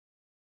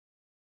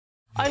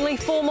Only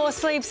 4 more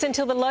sleeps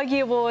until the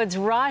Logie Awards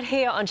right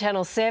here on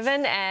Channel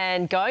 7,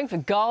 and going for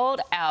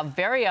gold, our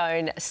very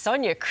own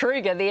Sonia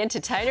Kruger, the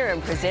entertainer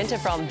and presenter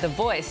from The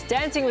Voice,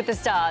 Dancing with the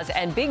Stars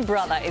and Big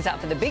Brother, is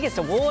up for the biggest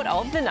award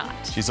of the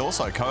night. She's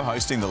also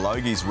co-hosting the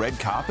Logie's red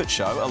carpet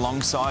show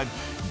alongside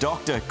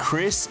Dr.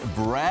 Chris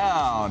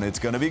Brown. It's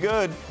going to be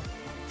good.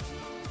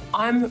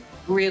 I'm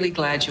really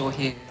glad you're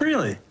here.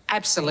 Really?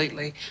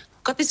 Absolutely.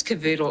 Got this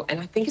cavoodle and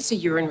I think it's a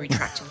urinary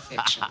tract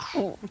infection.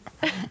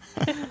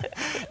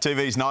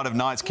 TV's Night of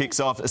Nights kicks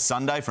off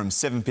Sunday from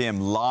 7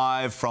 p.m.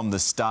 live from the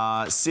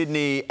Star,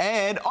 Sydney.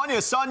 And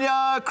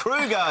Sonia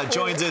Kruger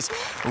joins us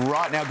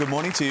right now. Good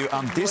morning to you.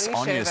 This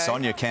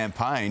Sonia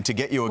campaign to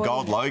get you a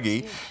gold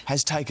Logie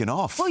has taken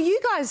off. Well, you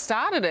guys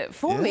started it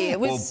for me. It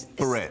was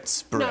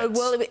Barrett's. No,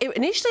 well,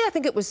 initially I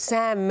think it was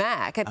Sam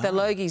Mack at the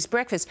Logie's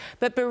breakfast,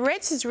 but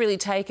Barrett's has really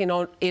taken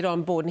it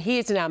on board and he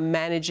is now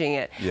managing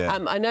it. Yeah.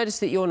 I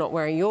noticed that you're not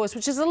wearing yours,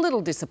 which is a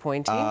little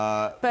disappointing.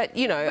 But,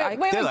 you know...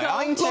 We're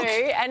going to,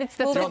 and it's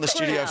the they're on the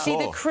studio floor.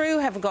 See, the crew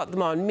have got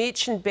them on.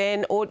 Mitch and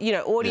Ben,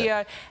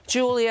 Audio,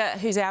 Julia,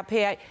 who's our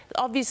PA.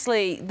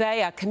 Obviously,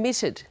 they are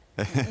committed.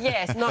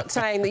 Yes, not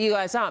saying that you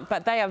guys aren't,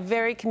 but they are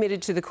very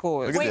committed to the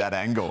cause. Look at that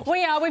angle.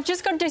 We are. We've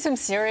just got to do some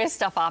serious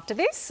stuff after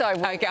this, so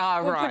we'll put it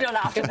on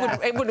after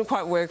that. It wouldn't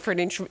quite work for an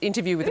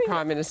interview with the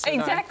Prime Minister.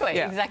 Exactly,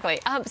 no. exactly.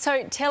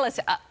 So tell us,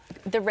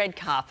 the red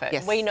carpet.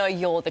 Yes. We know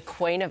you're the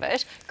queen of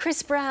it.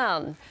 Chris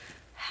Brown,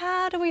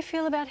 how do we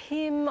feel about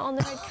him on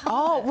the red carpet?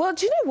 Oh, well,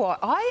 do you know what?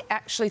 I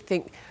actually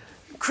think...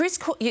 Chris,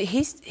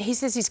 he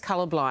says he's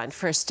colourblind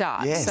for a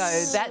start, yes.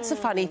 So that's a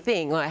funny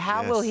thing. Like,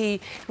 how will he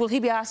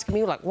be asking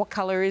me, like, what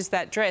colour is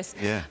that dress?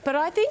 Yeah. But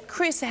I think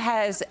Chris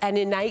has an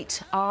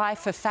innate eye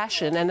for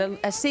fashion and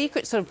a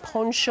secret sort of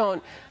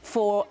penchant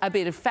for a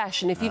bit of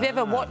fashion. If you've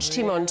ever watched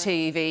him on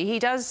TV, he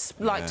does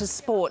like to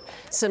sport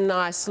some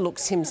nice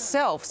looks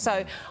himself.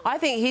 So I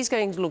think he's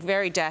going to look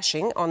very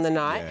dashing on the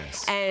night.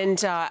 Yes.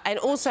 And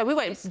also, we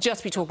won't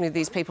just be talking to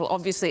these people,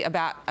 obviously,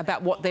 about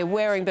what they're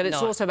wearing, but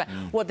it's also about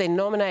what they're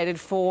nominated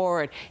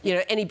for and, you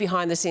know, any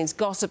behind-the-scenes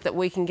gossip that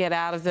we can get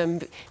out of them.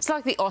 It's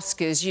like the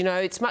Oscars, you know,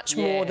 it's much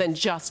more than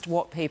just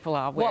what people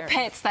are wearing. What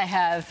pets they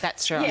have.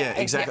 That's right. Yeah,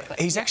 exactly.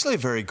 He's actually a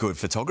very good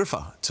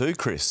photographer too,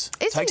 Chris.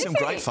 Takes some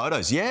great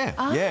photos.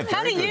 Yeah, yeah.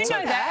 How do you know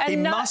that? He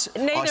must.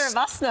 Neither of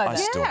us know that. I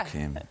stalk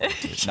him.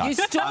 No. You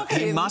stalk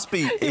him? He must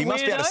be able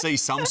to see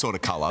some sort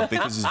of colour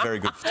because he's a very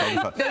good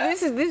photographer. No,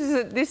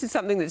 this is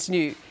something that's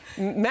new.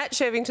 Matt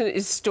Shevington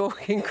is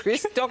stalking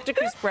Dr.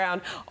 Chris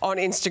Brown on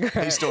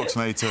Instagram. He stalks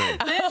me too.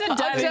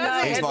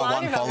 He's my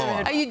one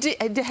follower.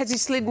 Has he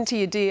slid into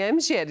your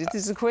DMs yet? This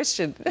is a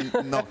question.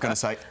 Not going to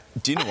say.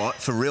 Do you know what?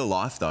 For real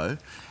life, though,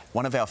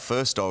 one of our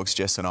first dogs,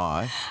 Jess and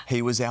I,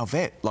 he was our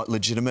vet, like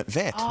legitimate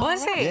vet. Oh,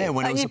 was he? Yeah,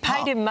 when he was a pup.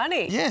 You paid him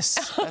money?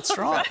 Yes, that's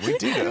right. We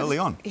did early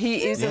on.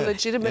 He is a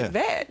legitimate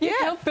vet. You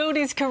helped build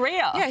his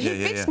career. Yeah,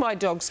 he fixed my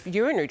dog's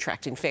urinary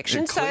tract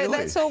infection, so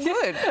that's all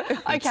good.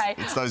 OK.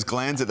 It's those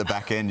glands at the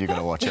back end you've got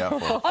to watch out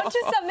for. On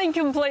to something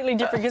completely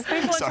different, because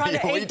people are trying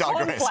to eat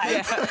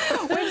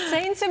cornflakes. We've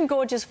seen some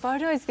gorgeous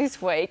photos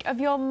this week of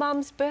your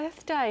mum's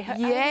birthday. Her 80th.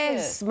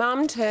 Yes,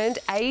 Mum turned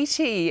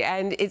 80,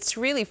 and it's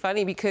really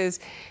funny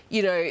because,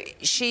 you know,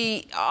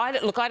 I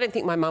don't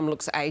think my mum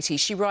looks 80.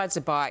 She rides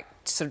a bike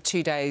sort of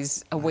 2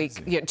 days a week,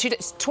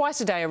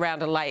 twice a day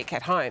around a lake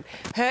at home.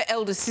 Her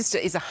eldest sister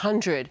is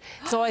 100.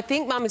 So I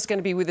think Mum is going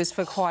to be with us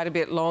for quite a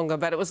bit longer,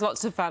 but it was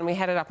lots of fun. We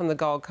had it up on the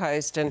Gold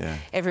Coast and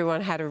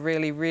everyone had a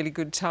really, really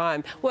good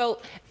time.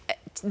 Well,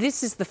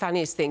 this is the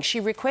funniest thing. She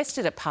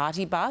requested a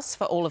party bus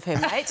for all of her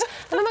mates.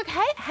 And I'm like,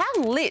 hey,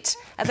 how lit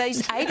are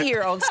these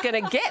 80-year-olds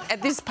going to get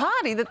at this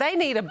party that they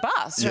need a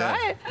bus,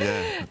 right?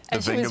 Yeah,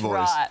 and she was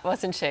right,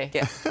 wasn't she?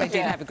 Yeah, they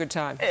did have a good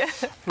time.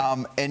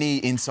 Any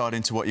insight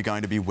into what you're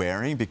going to be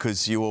wearing?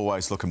 Because you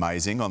always look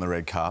amazing on the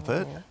red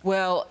carpet.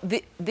 Well,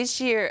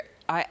 this year...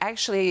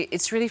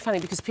 it's really funny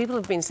because people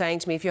have been saying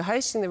to me, if you're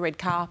hosting the red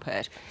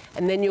carpet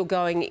and then you're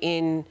going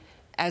in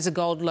as a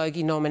Gold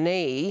Logie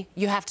nominee,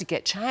 you have to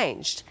get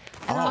changed.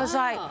 And I was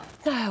like,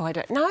 no, I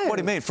don't know. What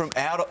do you mean? From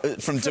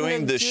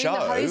doing the show? The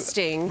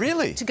hosting.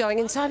 Really? To going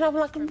inside. And I'm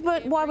like,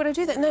 but why would I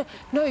do that?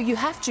 No, you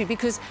have to,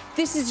 because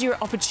this is your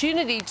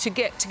opportunity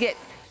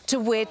to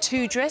wear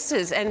 2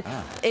 dresses. And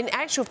in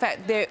actual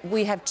fact,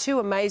 we have 2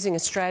 amazing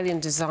Australian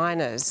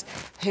designers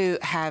who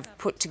have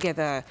put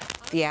together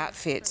the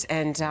outfits,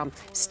 and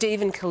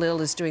Stephen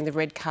Khalil is doing the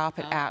red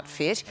carpet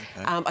outfit.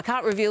 I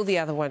can't reveal the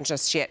other one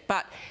just yet,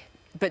 but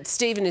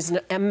Stephen is an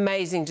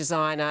amazing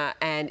designer,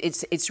 and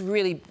it's a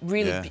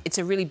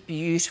really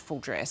beautiful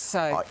dress.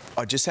 So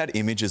I just had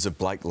images of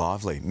Blake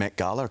Lively, Met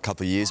Gala a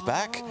couple of years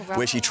back,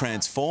 where she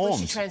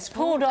transformed. A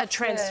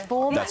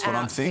transformer. That's what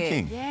I'm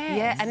thinking.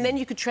 Yeah, and then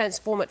you could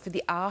transform it for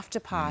the after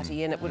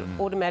party, and it would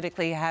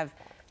automatically have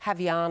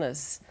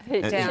Javianas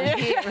down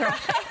here.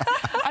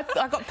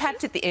 I got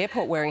papped at the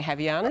airport wearing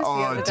Havaianas the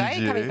other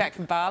day, coming back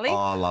from Bali. Oh,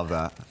 I love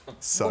that.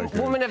 So good.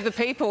 Woman of the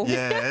people.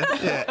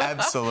 Yeah,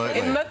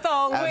 absolutely. In my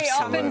thong. We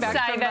often say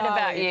from that Bali.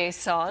 about you,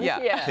 Son.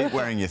 Yeah. Keep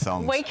wearing your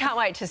thongs. We can't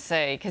wait to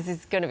see, because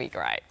it's going to be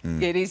great.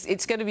 It is.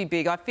 It's going to be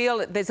big. I feel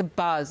that there's a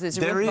buzz. There's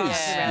a real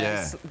buzz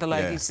around the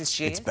Logies this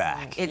year. It's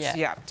back. It's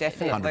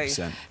definitely.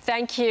 100%.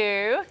 Thank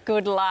you.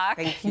 Good luck.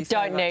 Thank you so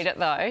Don't much. need it,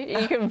 though.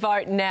 You can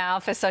vote now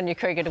for Sonia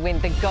Kruger to win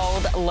the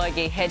Gold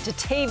Logie. Head to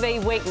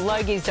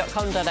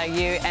tvweeklogies.com.au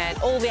and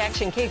all the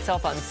action kicks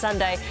off on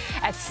Sunday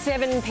at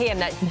 7 p.m.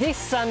 That's this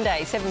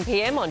Sunday, 7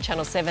 p.m. on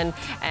Channel 7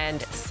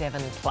 and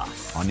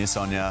 7+. Onya,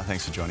 Sonia,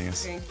 thanks for joining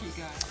us. Thank you,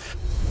 guys.